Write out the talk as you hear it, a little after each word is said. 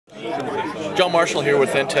John Marshall here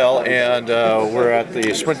with Intel, and we're at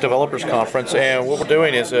the Sprint Developers Conference, and what we're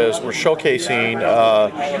doing is we're showcasing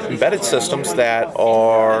embedded systems that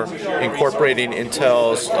are incorporating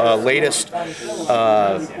Intel's latest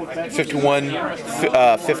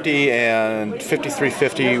 5150 and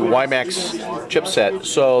 5350 Wimax chipset.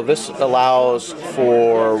 So this allows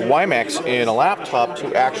for Wimax in a laptop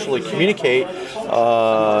to actually communicate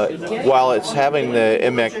while it's having the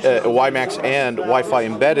Wimax and Wi-Fi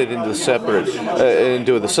embedded into the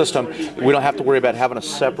system. We don't have to worry about having a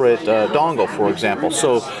separate dongle, for example.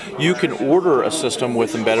 So you can order a system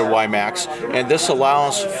with embedded Wimax, and this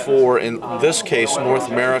allows for, in this case, North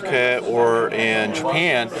America or in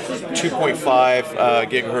Japan, 2.5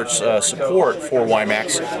 gigahertz support for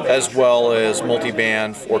Wimax, as well as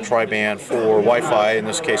multi-band or tri-band for Wi-Fi, in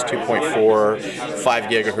this case 2.4, 5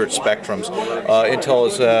 gigahertz spectrums. Intel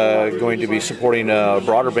is going to be supporting a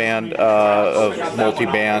broader band of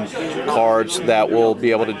multi-band cards that will be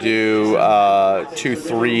able to do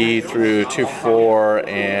 2.3 through 2.4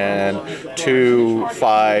 and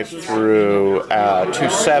 2.5 through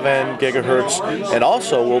 2.7 gigahertz, and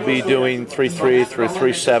also we'll be doing 3.3 through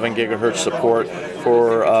 3.7 gigahertz support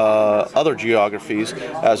for other geographies,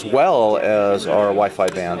 as well as our Wi-Fi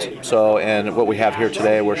bands. So, and what we have here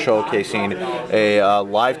today, we're showcasing a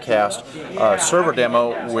live cast server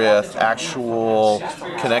demo with actual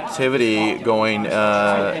connectivity going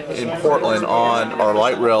in Portland on our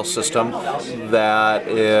light rail system that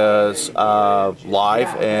is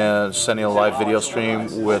live and sending a live video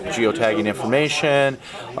stream with geotagging information.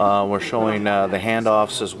 We're showing the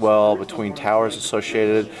handoffs as well between towers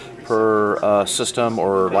associated per system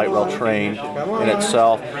or light rail train in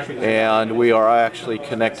itself, and we are actually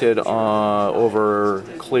connected over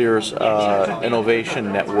Clear's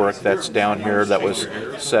innovation network that's down here that was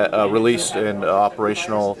released and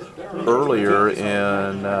operational earlier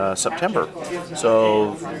in September.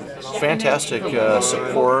 So fantastic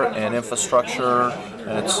support and infrastructure,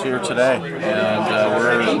 and it's here today, and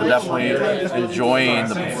we're definitely enjoying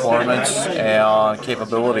the performance and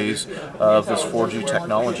capabilities of this 4G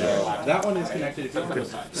technology. That one is connected. Okay.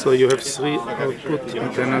 So you have 3 output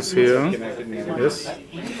antennas here. Yes?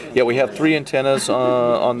 Yeah, we have 3 antennas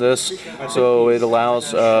on this, so it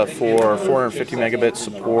allows for 450 megabit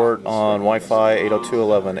support on Wi-Fi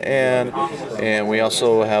 802.11n, and we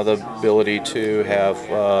also have the ability to have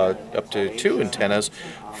up to 2 antennas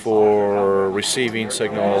for receiving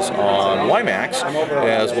signals on Wimax,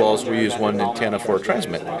 as well as we use 1 antenna for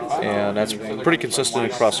transmit. And that's pretty consistent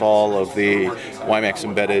across all of the Wimax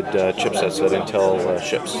embedded chipsets that Intel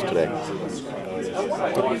ships today.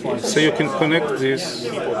 So you can connect this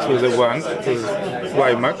to the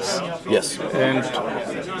Wimax. Yes. And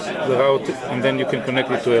the router, and then you can connect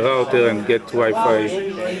it to a router and get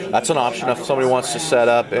Wi-Fi. That's an option if somebody wants to set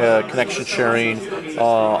up connection sharing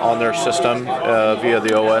on their system via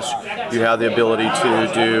the OS. You have the ability to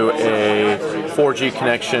do a 4G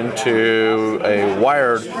connection to a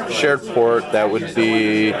wired shared port that would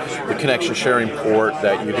be the connection sharing port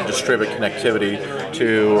that you could distribute connectivity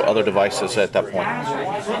to other devices at that point.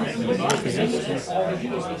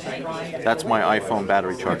 That's my iPhone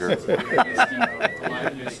battery charger.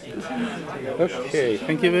 Okay,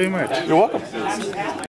 thank you very much. You're welcome.